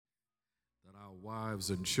our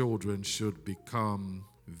wives and children should become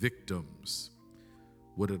victims.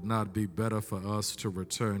 Would it not be better for us to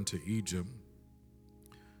return to Egypt?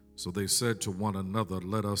 So they said to one another,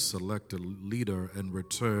 let us select a leader and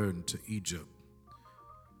return to Egypt.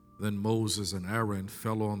 Then Moses and Aaron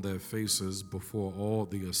fell on their faces before all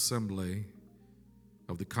the assembly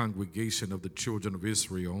of the congregation of the children of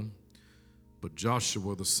Israel. But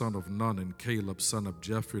Joshua the son of Nun and Caleb son of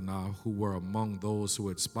Jephunneh, who were among those who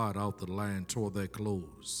had spied out the land, tore their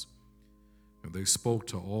clothes. And they spoke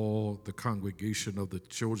to all the congregation of the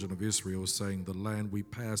children of Israel, saying, the land we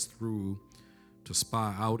passed through to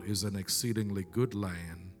spy out is an exceedingly good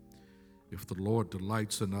land. If the Lord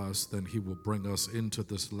delights in us, then he will bring us into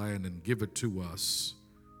this land and give it to us,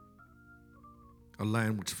 a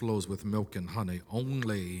land which flows with milk and honey.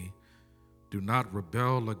 Only do not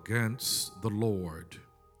rebel against the Lord,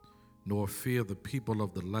 nor fear the people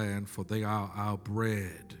of the land, for they are our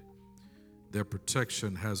bread. Their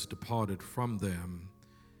protection has departed from them,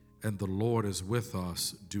 and the Lord is with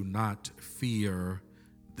us. Do not fear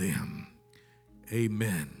them.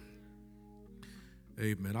 Amen.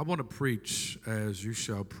 Amen. I want to preach, as you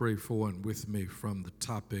shall pray for and with me, from the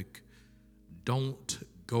topic, don't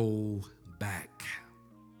go back.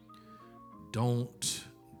 Don't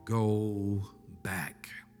go back.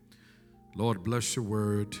 Lord, bless your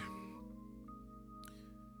word.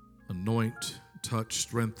 Anoint, touch,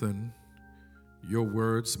 strengthen your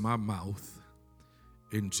words, my mouth.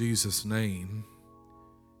 In Jesus' name,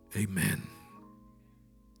 amen.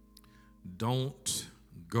 Don't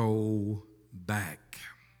go back.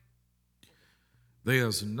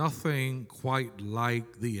 There's nothing quite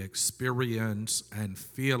like the experience and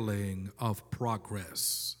feeling of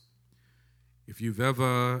progress. If you've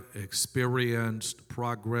ever experienced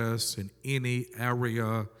progress in any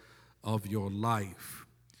area of your life,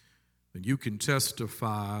 then you can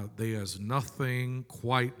testify there's nothing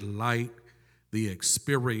quite like the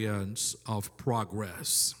experience of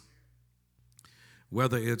progress.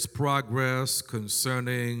 Whether it's progress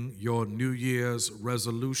concerning your New Year's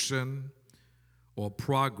resolution or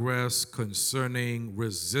progress concerning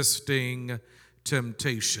resisting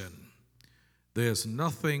temptation, there's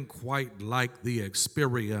nothing quite like the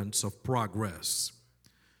experience of progress.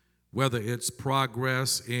 Whether it's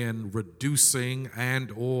progress in reducing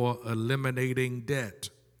and or eliminating debt,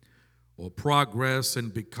 or progress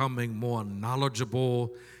in becoming more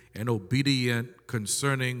knowledgeable and obedient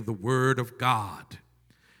concerning the Word of God,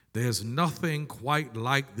 there's nothing quite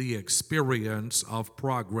like the experience of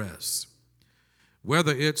progress.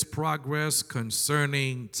 Whether it's progress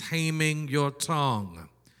concerning taming your tongue,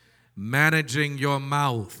 managing your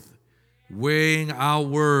mouth, weighing our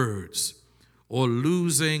words, or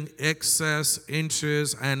losing excess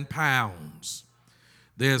inches and pounds,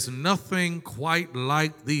 there's nothing quite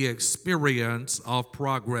like the experience of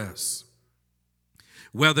progress.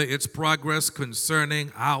 Whether it's progress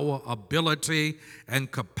concerning our ability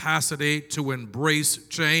and capacity to embrace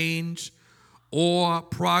change, or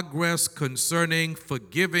progress concerning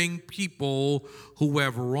forgiving people who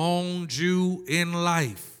have wronged you in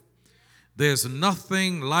life, there's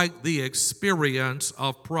nothing like the experience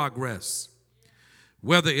of progress.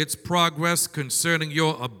 Whether it's progress concerning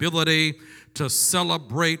your ability to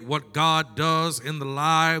celebrate what God does in the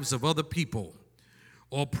lives of other people,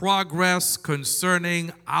 or progress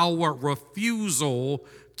concerning our refusal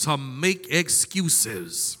to make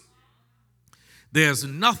excuses, there's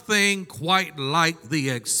nothing quite like the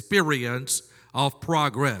experience of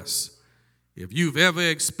progress. If you've ever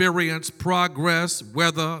experienced progress,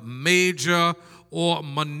 whether major or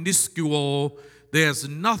minuscule, there's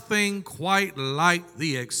nothing quite like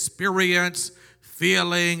the experience,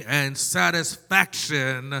 feeling, and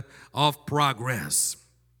satisfaction of progress.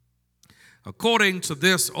 According to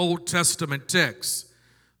this Old Testament text,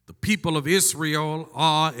 the people of Israel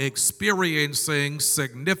are experiencing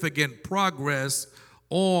significant progress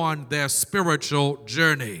on their spiritual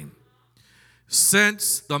journey.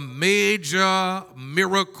 Since the major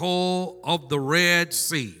miracle of the Red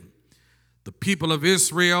Sea, the people of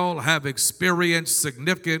Israel have experienced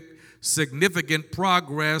significant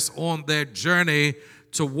progress on their journey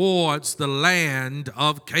towards the land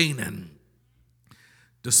of Canaan.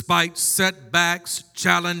 Despite setbacks,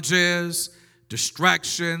 challenges,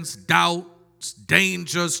 distractions, doubts,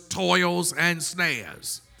 dangers, toils, and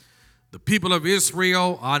snares, the people of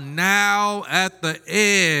Israel are now at the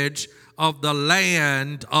edge of the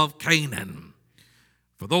land of Canaan.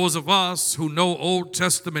 For those of us who know Old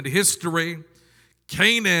Testament history,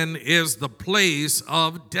 Canaan is the place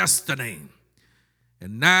of destiny.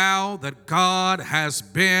 And now that God has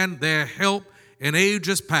been their help in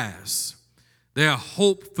ages past, their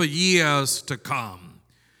hope for years to come,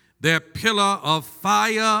 their pillar of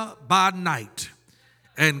fire by night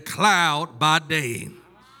and cloud by day.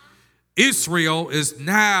 Israel is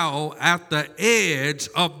now at the edge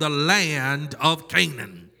of the land of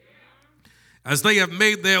Canaan. As they have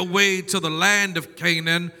made their way to the land of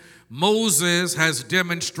Canaan, Moses has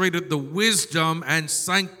demonstrated the wisdom and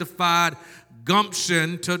sanctified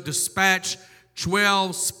gumption to dispatch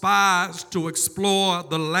 12 spies to explore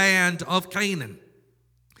the land of Canaan.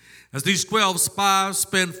 As these 12 spies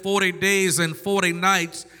spend 40 days and 40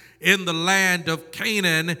 nights in the land of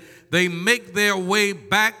Canaan, they make their way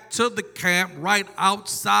back to the camp right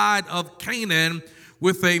outside of Canaan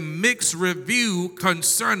with a mixed review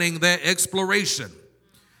concerning their exploration.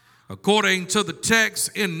 According to the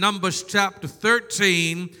text in Numbers chapter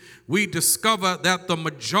 13, we discover that the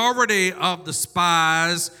majority of the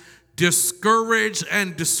spies discourage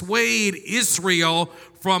and dissuade Israel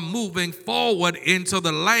from moving forward into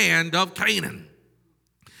the land of Canaan.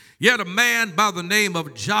 Yet a man by the name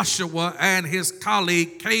of Joshua and his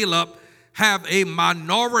colleague Caleb have a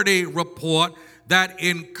minority report that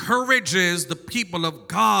encourages the people of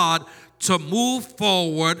God to move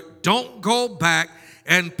forward, don't go back,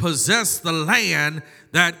 and possess the land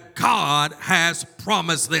that God has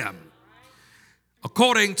promised them.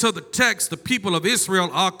 According to the text, the people of Israel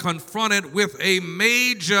are confronted with a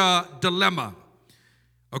major dilemma.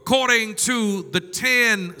 According to the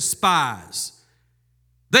 10 spies,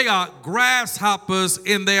 they are grasshoppers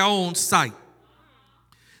in their own sight.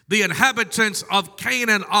 The inhabitants of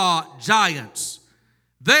Canaan are giants.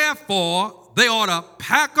 Therefore, they ought to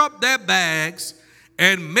pack up their bags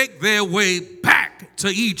and make their way back to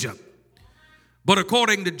Egypt. But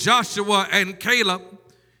according to Joshua and Caleb,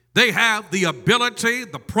 they have the ability,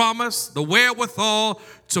 the promise, the wherewithal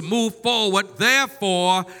to move forward.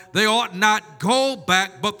 Therefore, they ought not go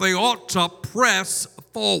back, but they ought to press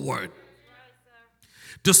forward.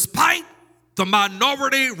 Despite the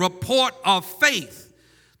minority report of faith,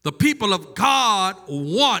 the people of God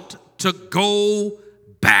want to go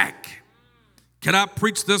back. Can I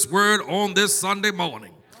preach this word on this Sunday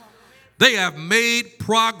morning? They have made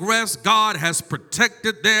progress. God has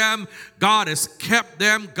protected them. God has kept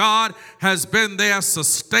them. God has been their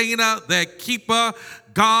sustainer, their keeper.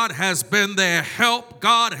 God has been their help.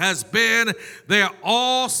 God has been their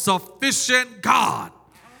all-sufficient God.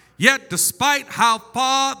 Yet despite how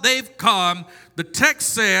far they've come, the text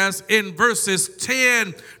says in verses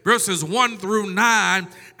 1 through 9,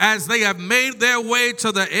 as they have made their way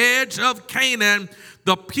to the edge of Canaan,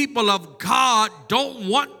 the people of God don't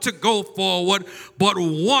want to go forward, but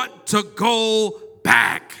want to go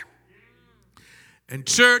back. And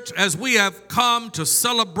church, as we have come to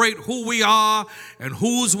celebrate who we are and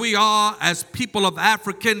whose we are as people of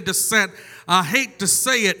African descent, I hate to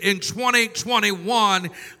say it, in 2021,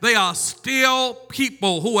 they are still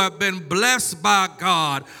people who have been blessed by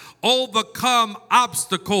God, overcome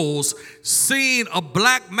obstacles, seen a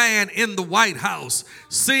black man in the White House,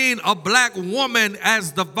 seen a black woman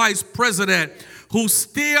as the vice president, who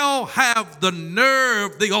still have the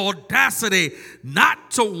nerve, the audacity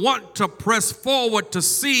not to want to press forward to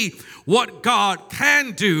see what God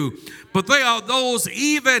can do. But they are those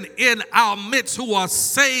even in our midst who are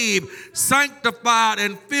saved, sanctified,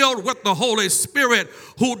 and filled with the Holy Spirit,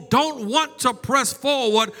 who don't want to press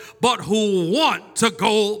forward, but who want to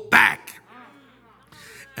go back.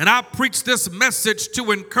 And I preach this message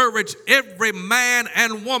to encourage every man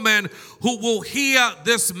and woman who will hear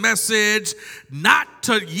this message not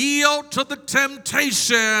to yield to the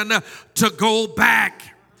temptation to go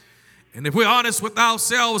back. And if we're honest with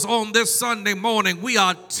ourselves on this Sunday morning, we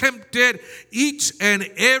are tempted each and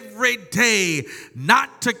every day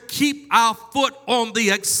not to keep our foot on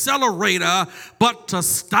the accelerator, but to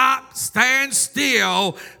stop, stand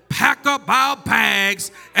still, pack up our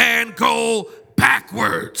bags, and go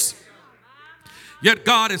backwards. Yet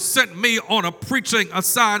God has sent me on a preaching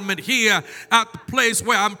assignment here at the place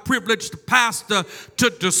where I'm privileged to pastor, to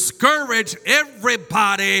discourage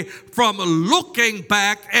everybody from looking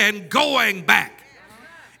back and going back.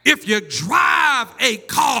 If you drive a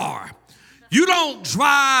car, you don't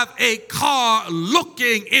drive a car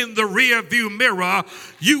looking in the rearview mirror.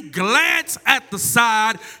 You glance at the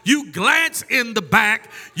side, you glance in the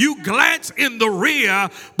back, you glance in the rear.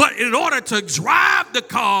 But in order to drive the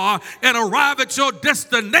car and arrive at your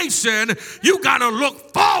destination, you got to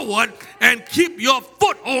look forward and keep your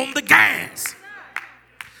foot on the gas.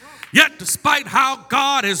 Yet despite how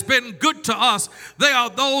God has been good to us, there are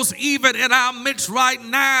those even in our midst right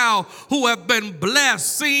now who have been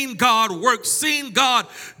blessed, seen God work, seen God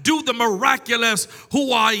do the miraculous,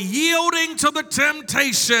 who are yielding to the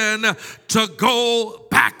temptation to go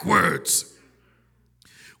backwards.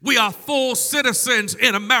 We are full citizens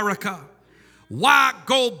in America. Why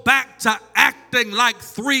go back to acting like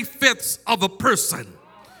 3/5 of a person?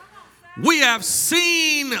 We have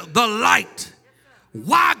seen the light.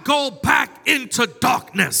 Why go back into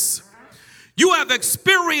darkness? You have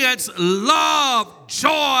experienced love,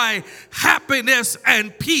 joy, happiness,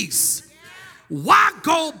 and peace. Why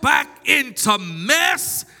go back into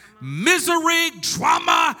mess, misery,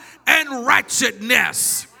 drama, and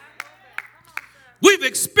wretchedness? We've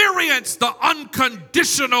experienced the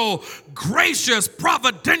unconditional, gracious,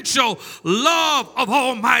 providential love of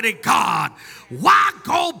Almighty God. Why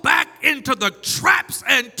go back into the traps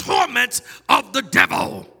and torments of the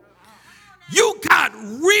devil? You got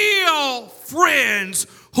real friends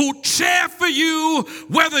who cheer for you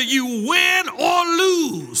whether you win or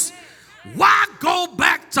lose. Why go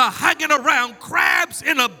back to hanging around crabs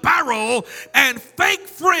in a barrel and fake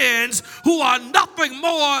friends who are nothing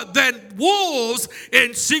more than wolves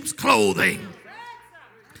in sheep's clothing?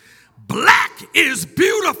 Black is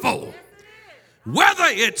beautiful, whether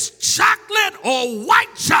it's chocolate or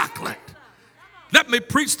white chocolate. Let me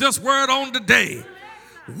preach this word on today.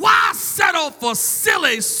 Why settle for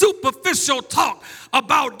silly, superficial talk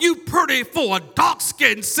about you pretty for a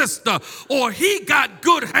dark-skinned sister, or he got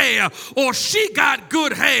good hair, or she got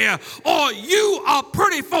good hair, or you are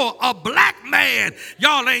pretty for a black man?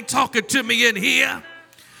 Y'all ain't talking to me in here.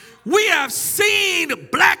 We have seen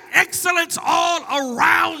black excellence all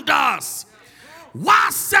around us. Why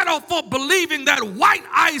settle for believing that white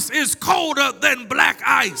ice is colder than black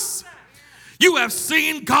ice? You have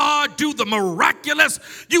seen God do the miraculous.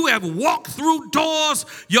 You have walked through doors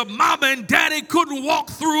your mama and daddy couldn't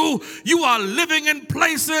walk through. You are living in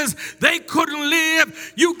places they couldn't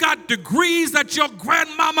live. You got degrees that your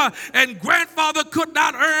grandmama and grandfather could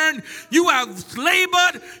not earn. You have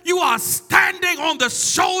labored. You are standing on the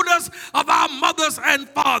shoulders of our mothers and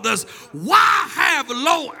fathers. Why have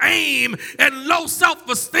low aim and low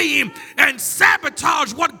self-esteem and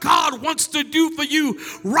sabotage what God wants to do for you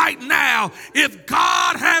right now? If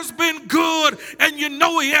God has been good and you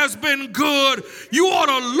know he has been good, you ought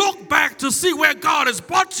to look back to see where God has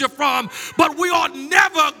brought you from, but we ought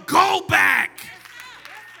never go back.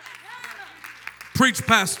 Preach,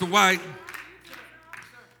 Pastor White.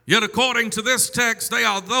 Yet according to this text, they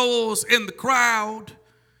are those in the crowd,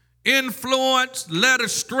 influenced, led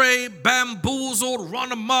astray, bamboozled,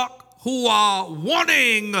 run amok, who are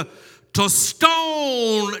wanting to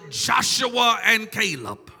stone Joshua and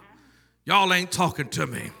Caleb. Y'all ain't talking to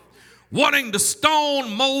me. Wanting to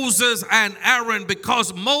stone Moses and Aaron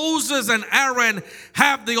because Moses and Aaron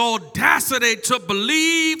have the audacity to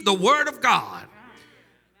believe the word of God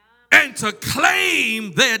and to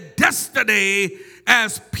claim their destiny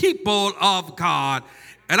as people of God.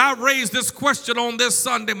 And I raised this question on this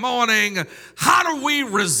Sunday morning: how do we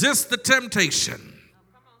resist the temptation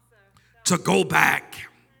to go back?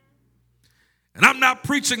 And I'm not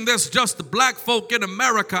preaching this just to black folk in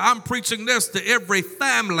America. I'm preaching this to every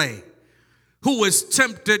family who is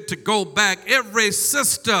tempted to go back, every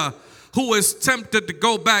sister who is tempted to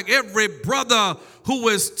go back, every brother who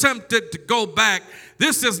is tempted to go back.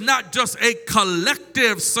 This is not just a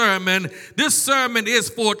collective sermon. This sermon is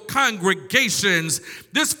for congregations.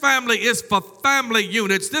 This family is for family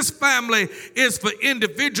units. This family is for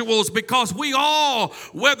individuals, because we all,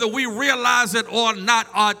 whether we realize it or not,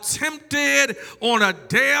 are tempted on a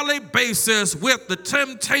daily basis with the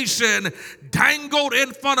temptation dangled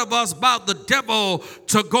in front of us by the devil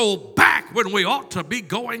to go back when we ought to be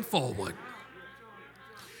going forward.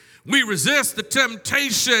 We resist the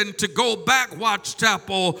temptation to go back, Watch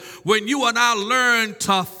Chapel, when you and I learn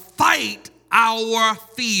to fight our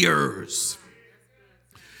fears.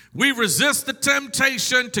 We resist the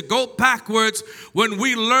temptation to go backwards when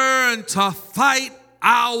we learn to fight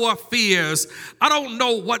our fears. I don't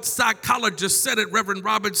know what psychologist said it, Reverend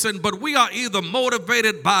Robinson, but we are either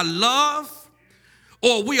motivated by love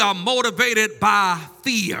or we are motivated by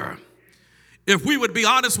fear. If we would be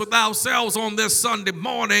honest with ourselves on this Sunday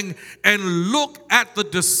morning and look at the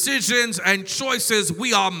decisions and choices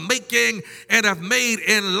we are making and have made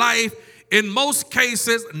in life, in most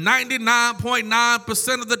cases,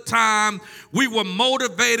 99.9% of the time, we were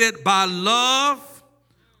motivated by love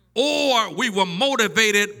or we were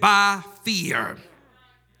motivated by fear.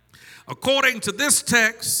 According to this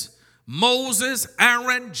text, Moses,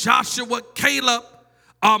 Aaron, Joshua, Caleb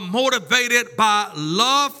are motivated by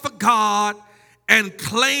love for God and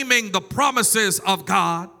claiming the promises of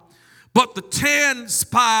God. But the 10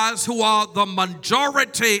 spies, who are the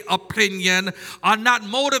majority opinion, are not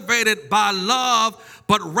motivated by love,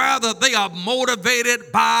 but rather they are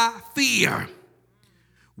motivated by fear.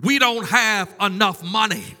 We don't have enough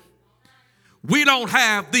money. We don't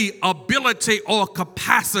have the ability or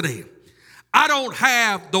capacity. I don't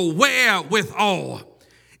have the wherewithal.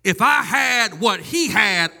 If I had what he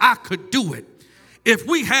had, I could do it. If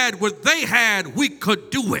we had what they had, we could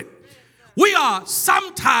do it. We are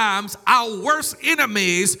sometimes our worst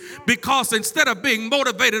enemies because instead of being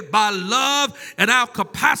motivated by love and our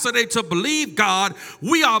capacity to believe God,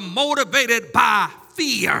 we are motivated by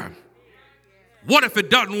fear. What if it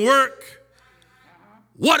doesn't work?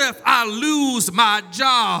 What if I lose my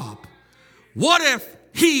job? What if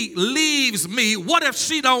he leaves me? What if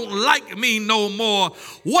she don't like me no more?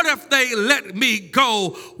 What if they let me go?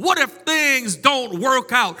 What if things don't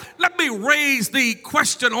work out? Let me raise the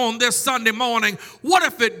question on this Sunday morning. What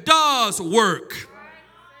if it does work?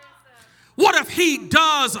 What if he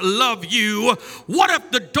does love you? What if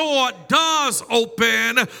the door does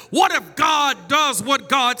open? What if God does what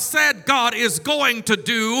God said God is going to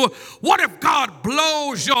do? What if God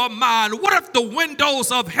blows your mind? What if the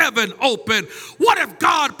windows of heaven open? What if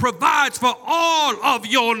God provides for all of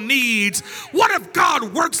your needs? What if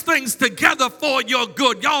God works things together for your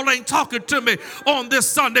good? Y'all ain't talking to me on this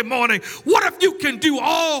Sunday morning. What if you can do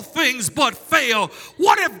all things but fail?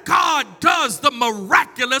 What if God does the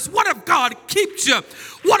miraculous? What if God keeps you?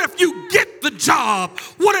 What if you get the job?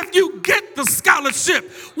 What if you get the scholarship?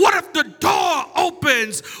 What if the door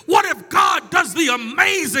opens? What if God does the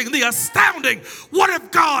amazing, the astounding? What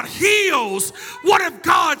if God heals? What if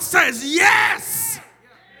God says yes?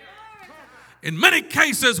 In many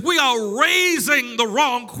cases, we are raising the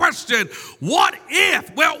wrong question. What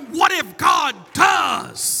if? Well, what if God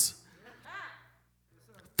does?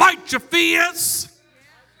 Fight your fears.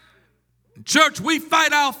 Church, we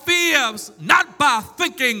fight our fears not by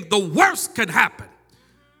thinking the worst can happen,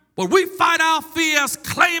 but we fight our fears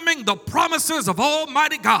claiming the promises of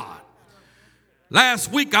Almighty God.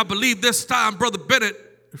 Last week, I believe this time, Brother Bennett,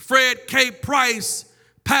 Fred K. Price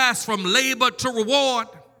passed from labor to reward.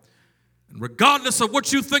 And regardless of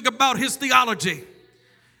what you think about his theology,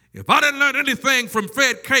 if I didn't learn anything from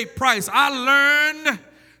Fred K. Price, I learned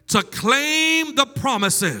to claim the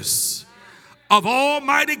promises of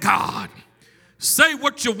Almighty God. Say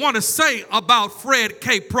what you want to say about Fred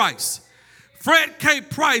K. Price. Fred K.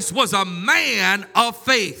 Price was a man of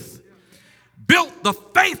faith. Built the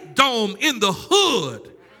Faith Dome in the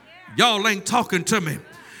hood. Y'all ain't talking to me.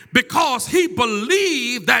 Because he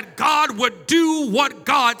believed that God would do what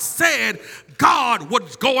God said God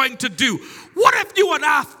was going to do. What if you and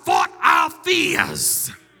I fought our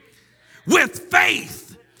fears with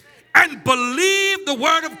faith and believe the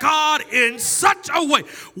word of God in such a way?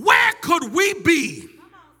 Where could we be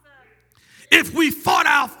if we fought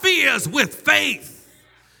our fears with faith?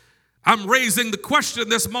 I'm raising the question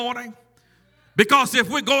this morning because if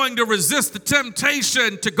we're going to resist the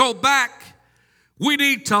temptation to go back, we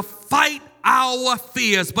need to fight our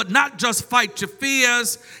fears, but not just fight your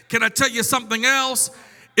fears. Can I tell you something else?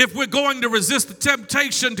 If we're going to resist the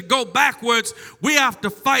temptation to go backwards, we have to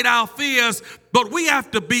fight our fears, but we have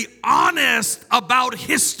to be honest about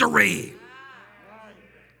history.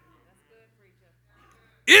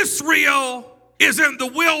 Israel is in the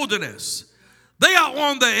wilderness. They are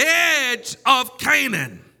on the edge of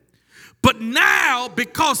Canaan. But now,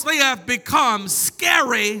 because they have become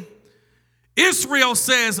scary, Israel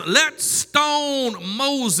says, let's stone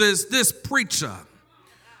Moses, this preacher,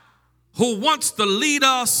 who wants to lead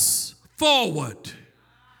us forward.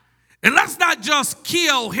 And let's not just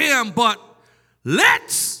kill him, but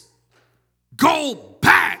let's go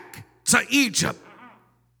back to Egypt.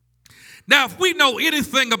 Now, if we know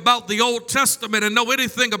anything about the Old Testament and know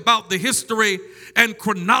anything about the history and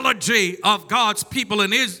chronology of God's people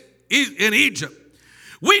in Egypt,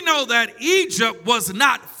 we know that Egypt was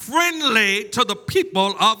not friendly to the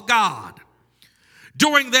people of God.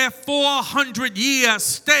 During their 400-year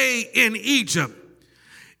stay in Egypt,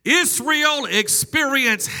 Israel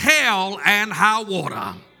experienced hell and high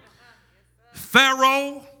water.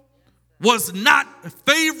 Pharaoh was not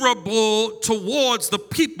favorable towards the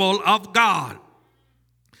people of God.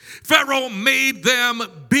 Pharaoh made them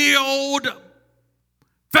build.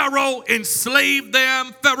 Pharaoh enslaved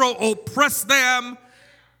them. Pharaoh oppressed them.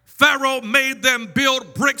 Pharaoh made them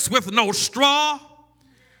build bricks with no straw.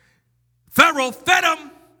 Pharaoh fed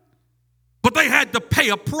them, but they had to pay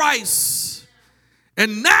a price.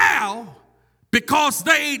 And now, because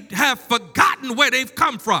they have forgotten where they've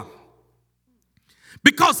come from,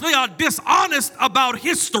 because they are dishonest about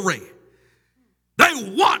history.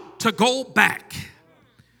 They want to go back.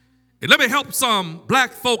 And let me help some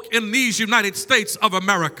black folk in these United States of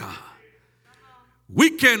America.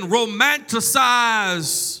 We can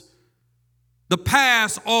romanticize the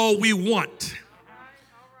past all we want.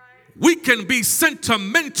 We can be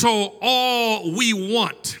sentimental all we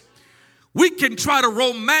want. We can try to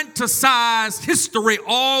romanticize history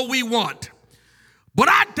all we want. But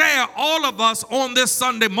I dare all of us on this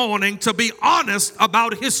Sunday morning to be honest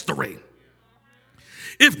about history.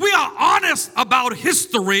 If we are honest about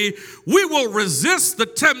history, we will resist the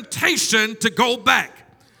temptation to go back.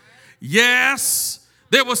 Yes,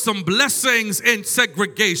 there were some blessings in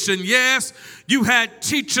segregation. Yes, you had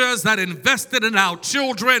teachers that invested in our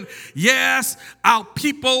children. Yes, our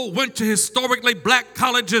people went to historically black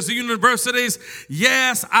colleges and universities.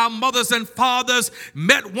 Yes, our mothers and fathers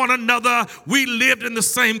met one another. We lived in the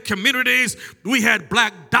same communities. We had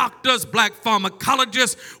black doctors, black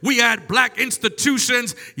pharmacologists. We had black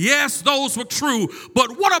institutions. Yes, those were true.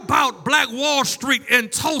 But what about Black Wall Street in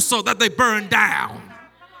Tulsa that they burned down?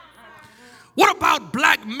 What about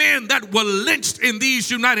black men that were lynched in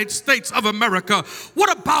these United States of America?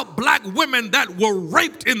 What about black women that were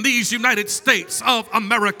raped in these United States of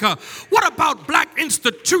America? What about black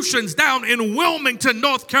institutions down in Wilmington,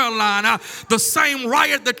 North Carolina? The same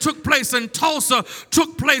riot that took place in Tulsa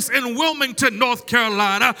took place in Wilmington, North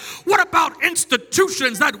Carolina. What about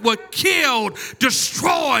institutions that were killed,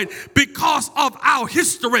 destroyed because of our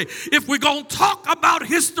history? If we're going to talk about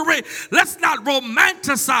history, let's not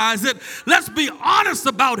romanticize it. Let's be honest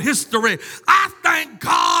about history. I thank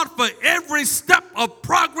God for every step of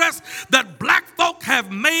progress that black folk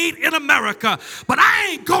have made in America, but I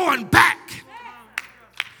ain't going back.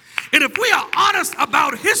 And if we are honest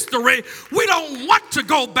about history, we don't want to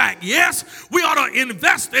go back. Yes, we ought to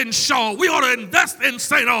invest in Shaw. We ought to invest in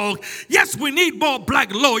St. Aug. Yes, we need more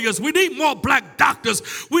black lawyers. We need more black doctors.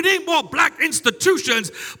 We need more black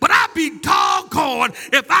institutions. But I'd be doggone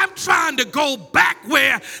if I'm trying to go back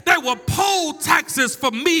where there were poll taxes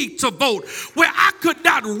for me to vote, where I could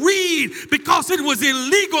not read because it was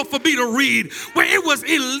illegal for me to read, where it was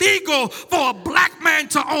illegal for a black man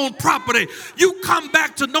to own property. You come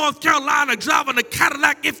back to North Carolina driving a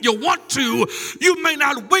Cadillac if you want to. You may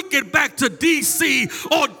not make it back to D.C.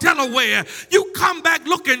 or Delaware. You come back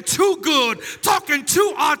looking too good, talking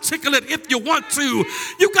too articulate if you want to.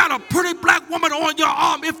 You got a pretty black woman on your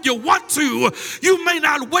arm if you want to. You may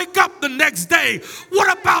not wake up the next day.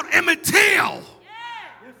 What about Emmett Till?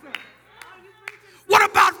 What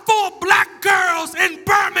about 4 black girls in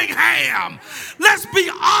Birmingham? Let's be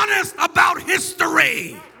honest about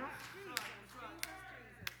history.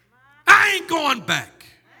 I ain't going back.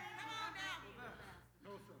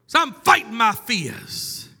 So I'm fighting my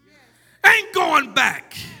fears. I ain't going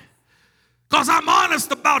back because I'm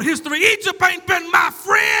honest about history. Egypt ain't been my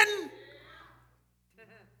friend.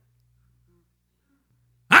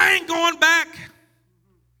 I ain't going back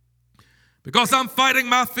because I'm fighting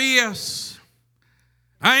my fears.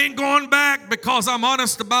 I ain't going back because I'm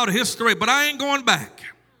honest about history, but I ain't going back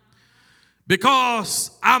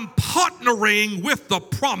because I'm partnering with the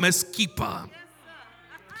promise keeper.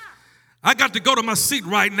 I got to go to my seat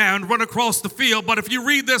right now and run across the field, but if you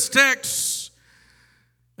read this text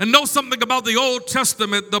and know something about the Old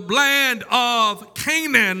Testament, the land of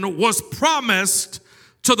Canaan was promised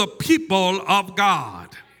to the people of God.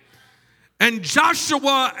 And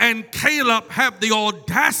Joshua and Caleb have the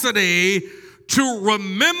audacity to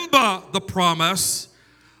remember the promise,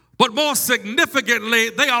 but more significantly,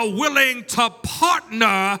 they are willing to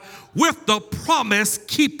partner with the promise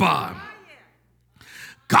keeper.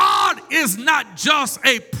 God is not just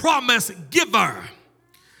a promise giver,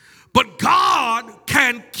 but God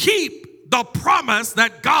can keep the promise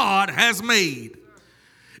that God has made.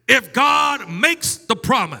 If God makes the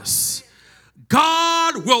promise,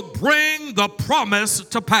 God will bring the promise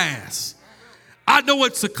to pass. I know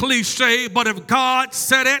it's a cliche, but if God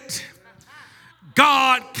said it,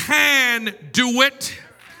 God can do it.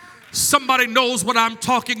 Somebody knows what I'm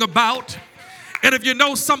talking about. And if you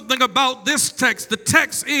know something about this text, the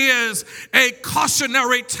text is a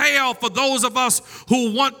cautionary tale for those of us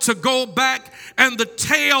who want to go back, and the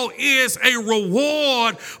tale is a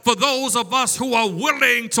reward for those of us who are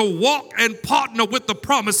willing to walk and partner with the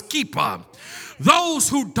promise keeper. Those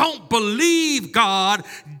who don't believe God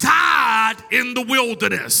died in the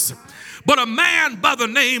wilderness, but a man by the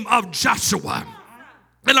name of Joshua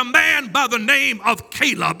and a man by the name of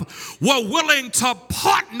Caleb were willing to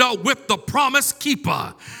partner with the promise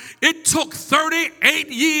keeper. It took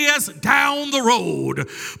 38 years down the road,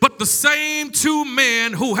 but the same two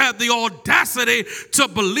men who had the audacity to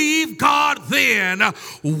believe God then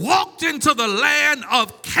walked into the land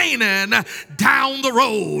of Canaan down the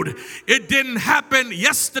road. It didn't happen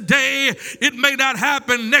yesterday. It may not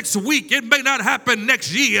happen next week. It may not happen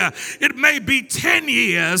next year. It may be 10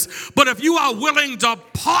 years, but if you are willing to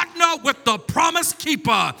partner with the promise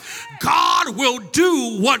keeper, God will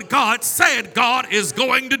do what God said God is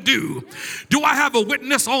going to do. Do I have a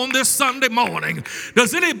witness on this Sunday morning?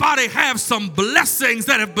 Does anybody have some blessings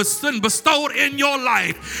that have been bestowed in your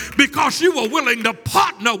life because you were willing to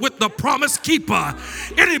partner with the promise keeper?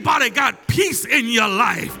 Anybody got peace in your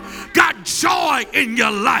life? Got joy in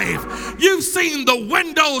your life? You've seen the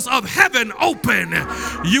windows of heaven open.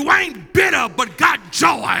 You ain't bitter but got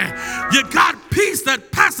joy. You got peace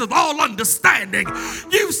that passeth all understanding.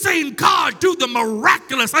 You've seen God do the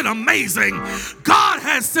miraculous and amazing. God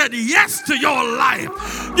has said yes to your life.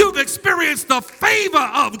 You've experienced the favor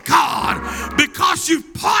of God because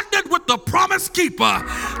you've partnered with the promise keeper.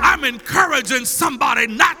 I'm encouraging somebody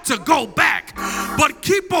not to go back, but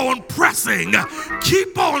keep on pressing,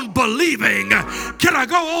 keep on believing. Can I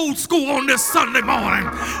go old school on this Sunday morning?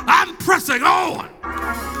 I'm pressing on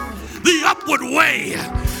the upward way.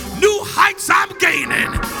 New heights I'm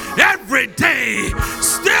gaining every day.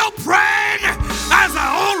 Still praying as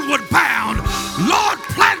I onward bound. Lord,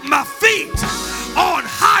 plant my feet on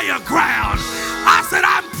higher ground. I said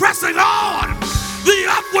I'm pressing on the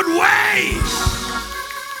upward way.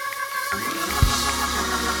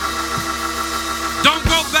 Don't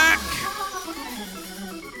go back.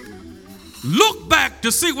 Look back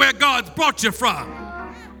to see where God's brought you from.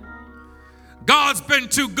 God's been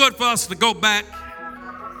too good for us to go back.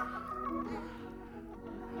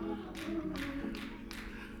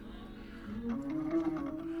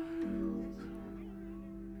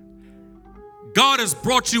 God has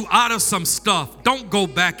brought you out of some stuff. Don't go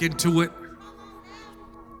back into it.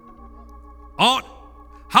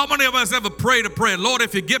 How many of us ever prayed a prayer, Lord,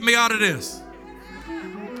 if you get me out of this?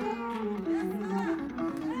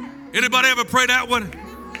 Anybody ever pray that one?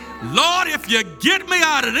 Lord, if you get me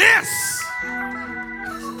out of this.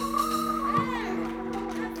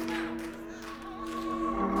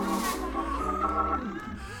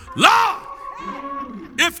 Lord,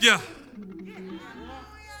 if you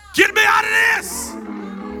get me out of this.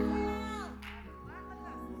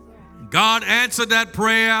 God answered that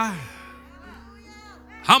prayer.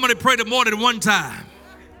 How many prayed it more than one time?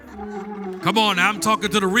 Come on now, I'm talking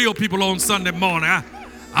to the real people on Sunday morning.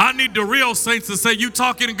 I need the real saints to say, you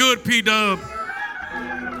talking good, P-Dub.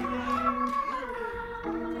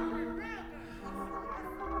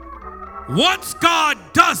 Once God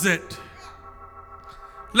does it,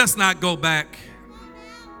 let's not go back.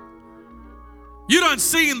 You done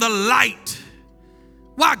seen the light.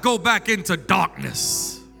 Why go back into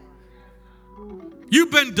darkness?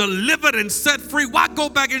 You've been delivered and set free. Why go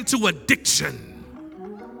back into addiction?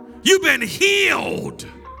 You've been healed.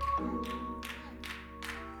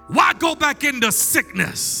 Why go back into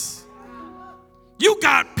sickness? You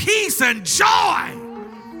got peace and joy.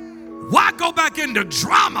 Why go back into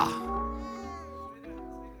drama?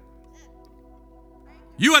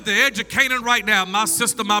 You at the edge of Canaan right now, my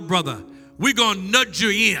sister, my brother. We're going to nudge you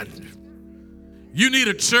in. You need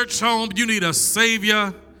a church home. You need a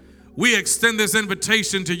Savior. We extend this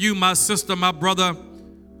invitation to you, my sister, my brother,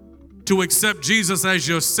 to accept Jesus as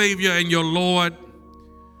your Savior and your Lord.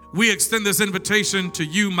 We extend this invitation to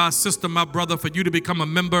you, my sister, my brother, for you to become a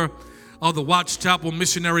member of the Watts Chapel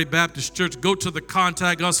Missionary Baptist Church. Go to the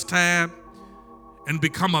Contact Us tab and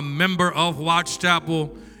become a member of Watts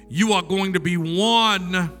Chapel. You are going to be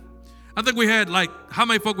one. I think we had how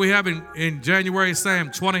many folk we have in January,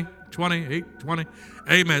 Sam? 20, 28, 20?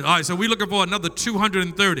 Amen. All right, so we're looking for another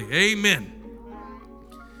 230. Amen.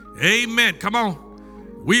 Amen. Come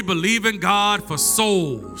on. We believe in God for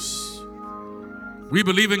souls. We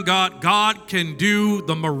believe in God. God can do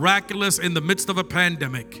the miraculous in the midst of a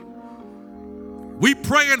pandemic. We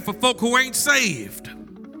praying for folk who ain't saved.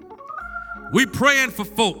 We praying for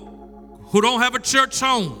folk who don't have a church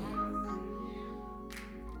home.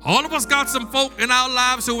 All of us got some folk in our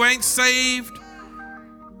lives who ain't saved,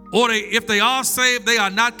 or if they are saved, they are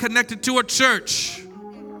not connected to a church.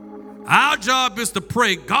 Our job is to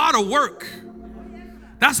pray. God will work.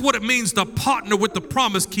 That's what it means to partner with the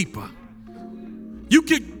promise keeper.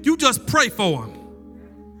 You just pray for them.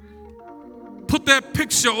 Put that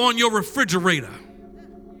picture on your refrigerator.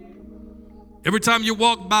 Every time you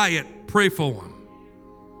walk by it, pray for them.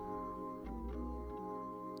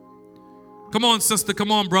 Come on, sister.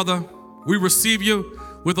 Come on, brother. We receive you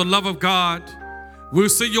with the love of God. We'll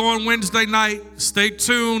see you on Wednesday night. Stay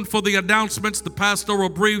tuned for the announcements, the pastoral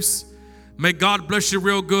briefs. May God bless you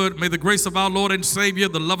real good. May the grace of our Lord and Savior,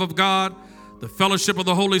 the love of God, the fellowship of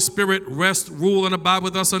the Holy Spirit rest, rule, and abide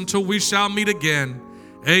with us until we shall meet again.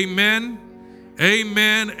 Amen.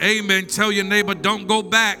 Amen. Amen. Tell your neighbor, don't go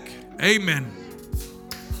back. Amen.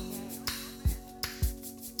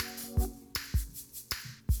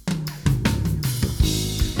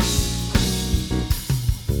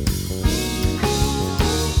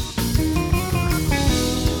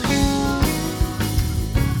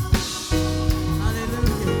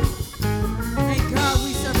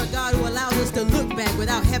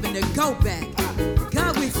 Without having to go back.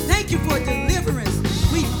 God, we thank you for deliverance.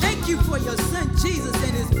 We thank you for your son Jesus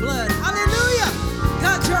and his blood. Hallelujah.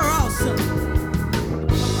 God, you're awesome.